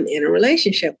I'm in a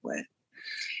relationship with.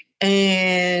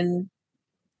 And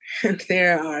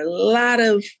there are a lot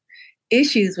of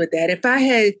issues with that. If I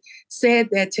had said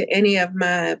that to any of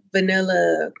my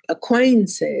vanilla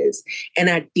acquaintances, and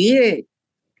I did,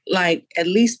 like at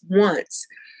least once,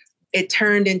 it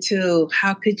turned into,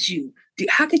 how could you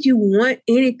want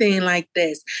anything like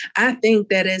this? I think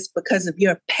that it's because of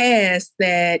your past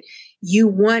that you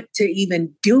want to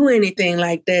even do anything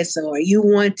like this, or you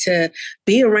want to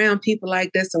be around people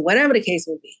like this, or whatever the case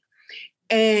may be.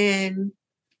 And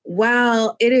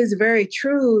while it is very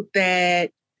true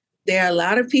that there are a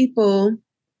lot of people,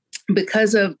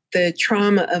 because of the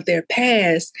trauma of their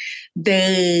past,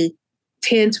 they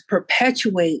tend to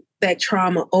perpetuate that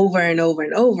trauma over and over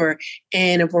and over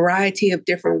in a variety of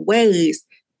different ways.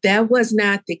 That was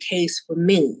not the case for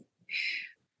me.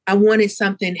 I wanted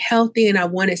something healthy, and I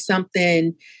wanted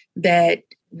something that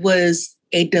was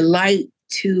a delight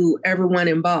to everyone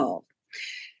involved.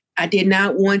 I did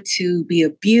not want to be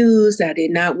abused. I did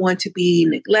not want to be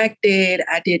neglected.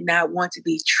 I did not want to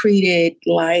be treated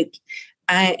like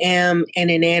I am an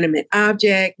inanimate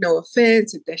object. No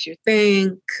offense, if that's your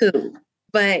thing, cool.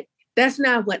 But that's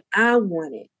not what I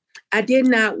wanted. I did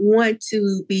not want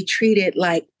to be treated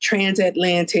like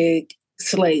transatlantic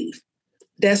slave.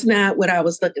 That's not what I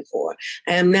was looking for.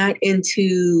 I am not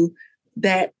into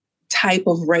that type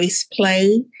of race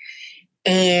play.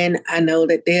 And I know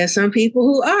that there are some people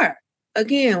who are.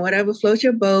 Again, whatever floats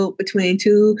your boat between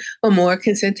two or more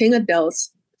consenting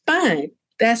adults, fine.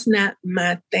 That's not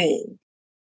my thing.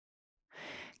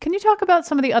 Can you talk about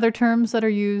some of the other terms that are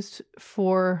used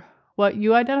for what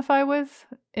you identify with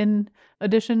in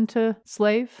addition to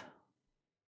slave?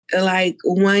 Like,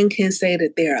 one can say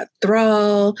that they're a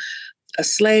thrall, a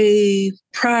slave,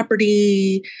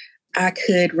 property. I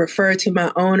could refer to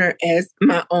my owner as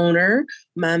my owner,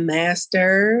 my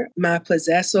master, my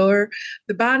possessor.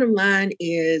 The bottom line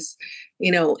is,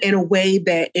 in a way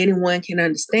that anyone can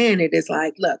understand it, is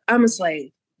like, look, I'm a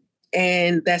slave,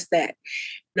 and that's that.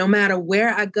 No matter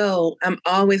where I go, I'm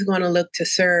always going to look to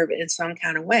serve in some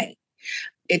kind of way.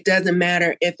 It doesn't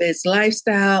matter if it's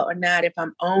lifestyle or not, if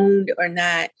I'm owned or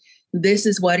not. This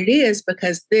is what it is,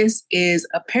 because this is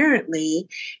apparently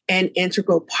an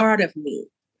integral part of me.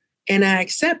 And I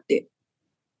accept it.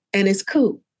 And it's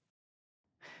cool.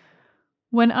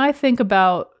 When I think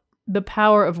about the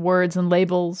power of words and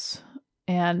labels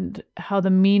and how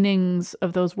the meanings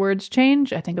of those words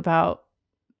change, I think about,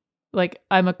 like,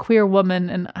 I'm a queer woman,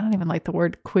 and I don't even like the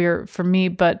word queer for me,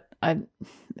 but I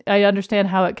understand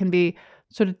how it can be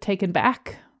sort of taken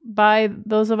back by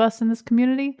those of us in this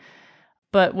community.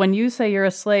 But when you say you're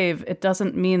a slave, it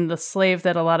doesn't mean the slave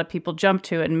that a lot of people jump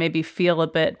to and maybe feel a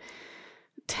bit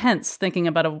tense thinking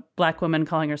about a Black woman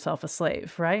calling herself a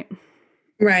slave, right?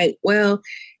 Right. Well,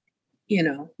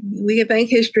 we can thank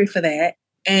history for that.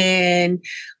 And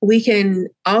we can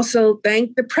also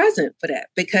thank the present for that,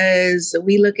 because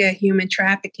we look at human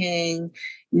trafficking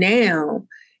now,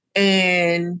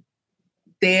 and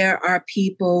there are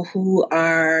people who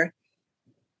are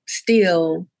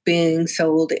still being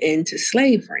sold into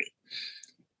slavery.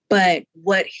 But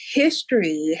what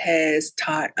history has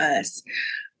taught us,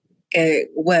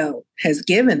 has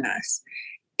given us,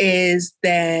 is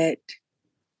that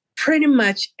pretty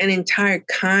much an entire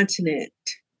continent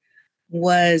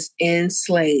was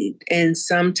enslaved in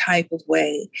some type of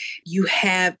way. You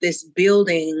have this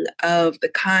building of the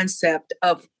concept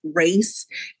of race,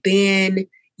 then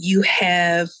you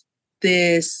have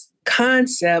this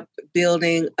concept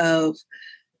building of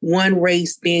one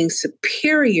race being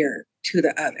superior to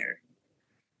the other.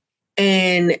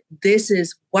 And this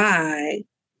is why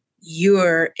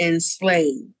you're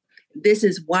enslaved. This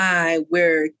is why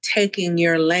we're taking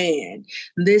your land.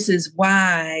 This is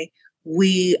why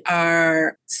we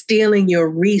are stealing your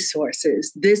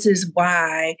resources. This is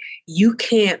why you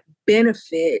can't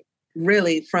benefit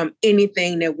really from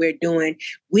anything that we're doing.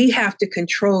 We have to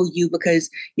control you because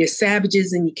you're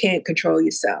savages and you can't control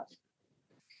yourself.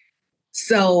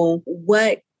 So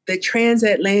what the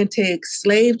transatlantic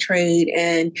slave trade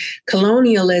and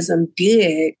colonialism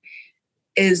did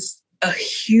is a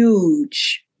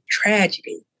huge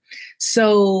tragedy.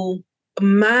 So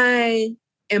my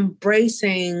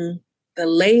embracing the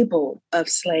label of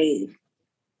slave,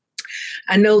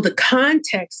 I know the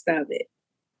context of it.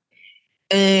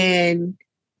 And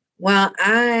while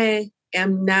I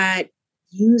am not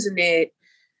using it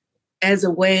as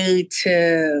a way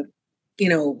to,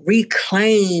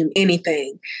 reclaim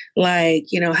anything, like,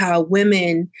 how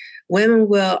women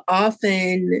will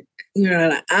often,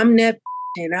 like, I'm that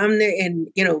and I'm the, and,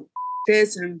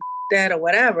 this and that or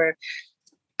whatever,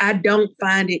 I don't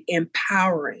find it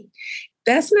empowering.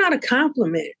 That's not a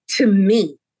compliment to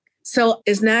me. So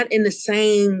it's not in the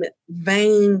same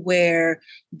vein where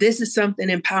this is something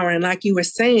empowering, like you were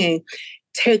saying,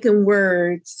 taking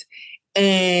words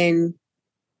and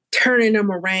turning them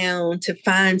around to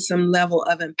find some level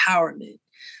of empowerment.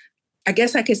 I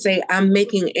guess I could say I'm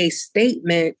making a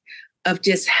statement of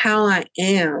just how I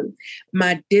am,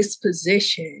 my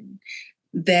disposition,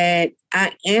 that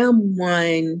I am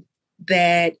one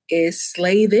that is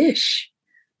slavish.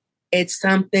 It's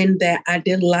something that I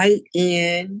delight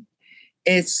in.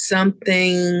 It's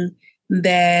something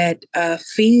that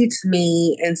feeds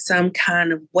me in some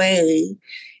kind of way.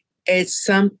 It's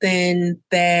something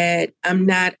that I'm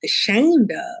not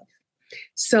ashamed of.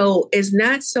 So it's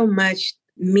not so much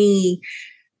me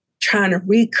trying to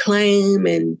reclaim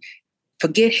and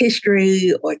forget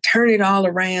history or turn it all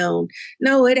around.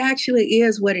 No, it actually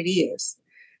is what it is.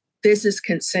 This is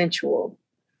consensual.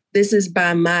 This is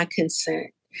by my consent.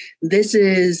 This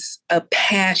is a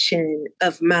passion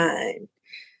of mine.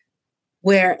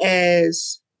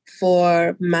 Whereas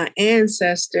for my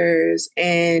ancestors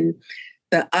and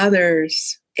the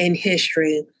others in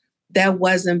history, that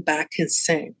wasn't by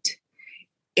consent.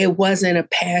 It wasn't a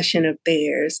passion of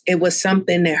theirs. It was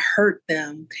something that hurt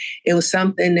them. It was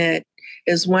something that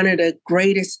is one of the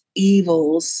greatest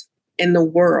evils in the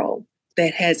world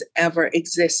that has ever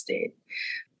existed.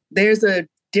 There's a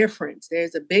difference.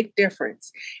 There's a big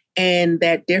difference. And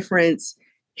that difference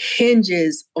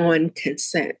hinges on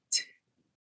consent.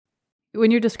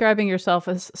 When you're describing yourself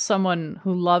as someone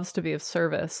who loves to be of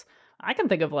service, I can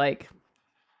think of like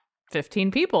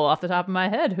 15 people off the top of my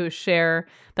head who share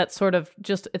that sort of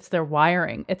just, it's their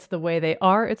wiring. It's the way they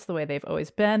are. It's the way they've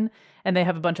always been. And they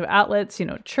have a bunch of outlets, you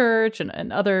know, church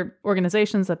and other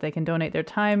organizations that they can donate their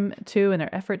time to and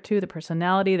their effort to, the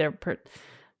personality,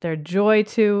 their joy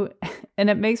to. And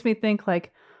it makes me think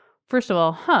like, first of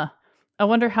all, I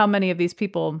wonder how many of these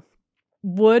people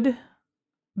would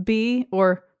be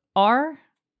or are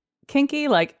kinky,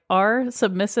 like are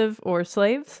submissive or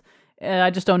slaves. I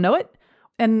just don't know it.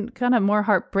 And kind of more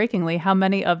heartbreakingly, how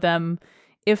many of them,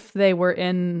 if they were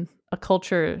in a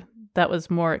culture that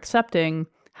was more accepting,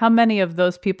 how many of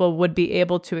those people would be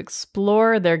able to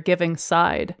explore their giving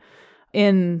side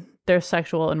in their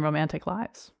sexual and romantic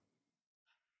lives?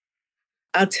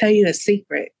 I'll tell you a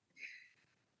secret.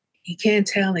 You can't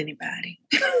tell anybody.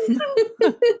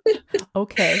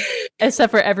 Okay. Except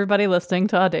for everybody listening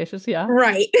to Audacious, yeah.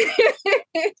 Right.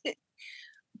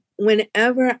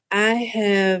 Whenever I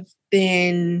have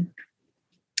been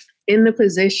in the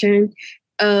position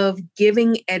of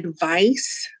giving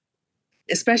advice,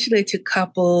 especially to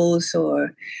couples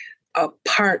or a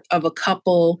part of a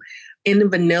couple in the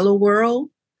vanilla world,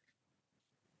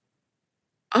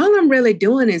 all I'm really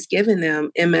doing is giving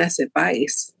them MS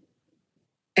advice.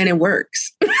 And it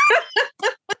works.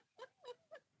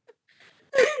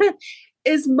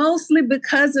 It's mostly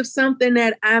because of something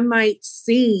that I might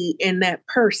see in that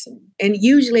person. And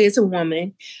usually it's a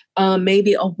woman,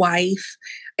 maybe a wife.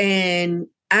 And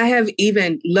I have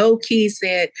even low-key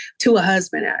said to a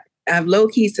husband, I've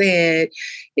low-key said,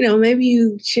 you know, maybe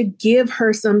you should give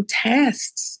her some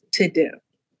tasks to do.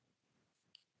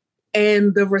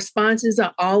 And the responses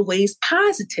are always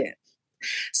positive.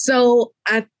 So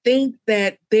I think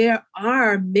that there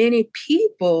are many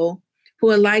people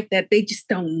who are like that. They just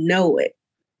don't know it.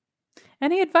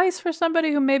 Any advice for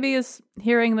somebody who maybe is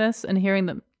hearing this and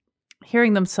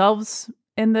hearing themselves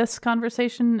in this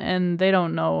conversation and they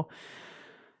don't know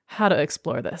how to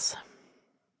explore this?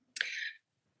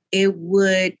 It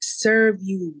would serve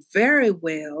you very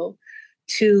well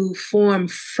to form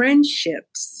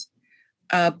friendships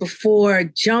before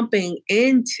jumping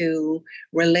into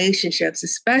relationships,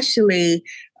 especially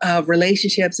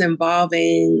relationships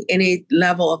involving any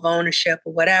level of ownership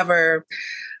or whatever.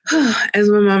 As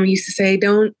my mom used to say,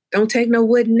 don't take no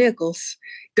wooden nickels.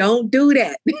 Don't do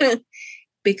that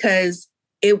because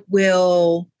it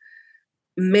will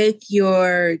make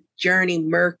your journey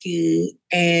murky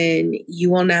and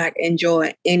you will not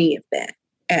enjoy any of that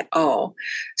at all.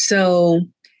 So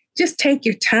just take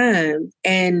your time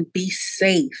and be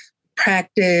safe.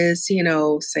 Practice,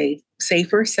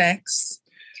 safer sex.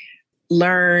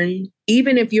 Learn,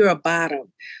 even if you're a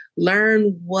bottom,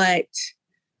 learn what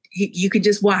you could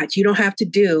just watch. You don't have to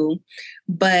do,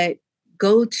 but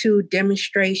go to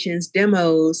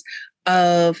demos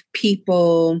of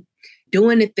people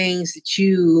doing the things that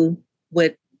you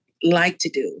would like to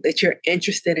do, that you're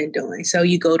interested in doing. So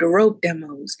you go to rope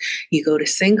demos, you go to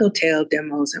single tail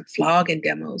demos and flogging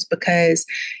demos, because,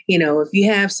 if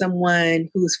you have someone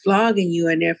who's flogging you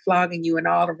and they're flogging you in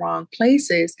all the wrong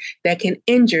places, that can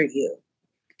injure you.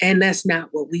 And that's not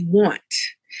what we want.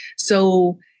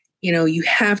 So, you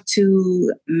have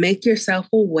to make yourself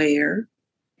aware.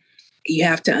 You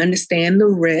have to understand the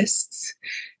risks,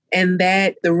 and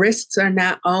that the risks are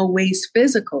not always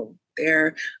physical.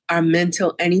 There are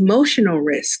mental and emotional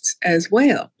risks as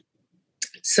well.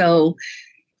 So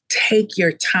take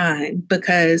your time,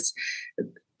 because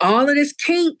all of this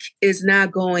kink is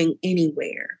not going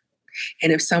anywhere.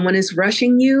 And if someone is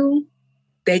rushing you,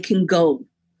 they can go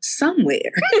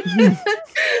somewhere.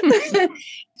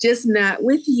 Just not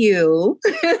with you.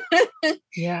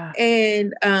 Yeah.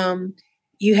 And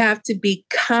you have to be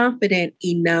confident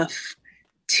enough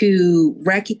to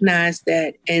recognize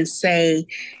that and say,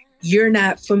 you're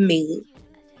not for me.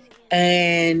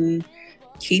 And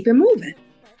keep it moving.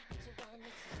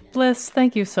 Bliss,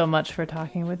 thank you so much for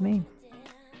talking with me.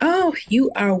 Oh,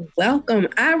 you are welcome.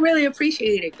 I really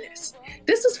appreciated this.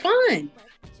 This is fun.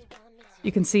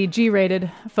 You can see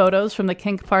G-rated photos from the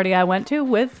kink party I went to,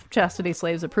 with Chastity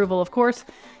Slave's approval, of course,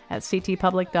 at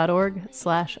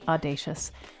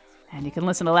ctpublic.org/audacious. And you can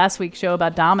listen to last week's show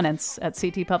about dominance at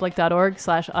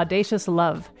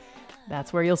ctpublic.org/audaciouslove.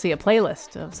 That's where you'll see a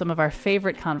playlist of some of our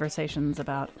favorite conversations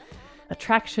about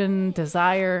attraction,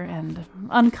 desire, and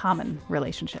uncommon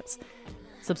relationships.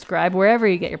 Subscribe wherever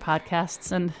you get your podcasts,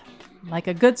 and like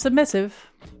a good submissive,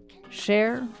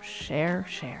 share, share,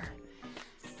 share.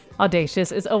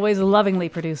 Audacious is always lovingly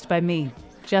produced by me,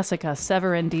 Jessica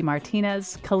Severin D.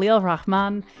 Martinez, Khalil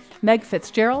Rahman, Meg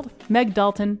Fitzgerald, Meg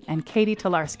Dalton, and Katie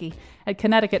Tolarski at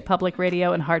Connecticut Public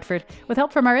Radio in Hartford, with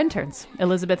help from our interns,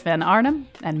 Elizabeth Van Arnhem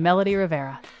and Melody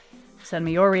Rivera. Send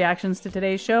me your reactions to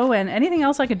today's show and anything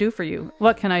else I could do for you.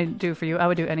 What can I do for you? I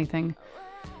would do anything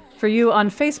for you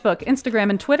on Facebook, Instagram,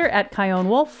 and Twitter at Chion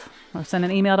Wolf, or send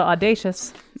an email to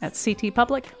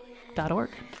audacious@ctpublic.org.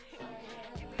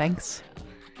 Thanks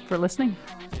for listening.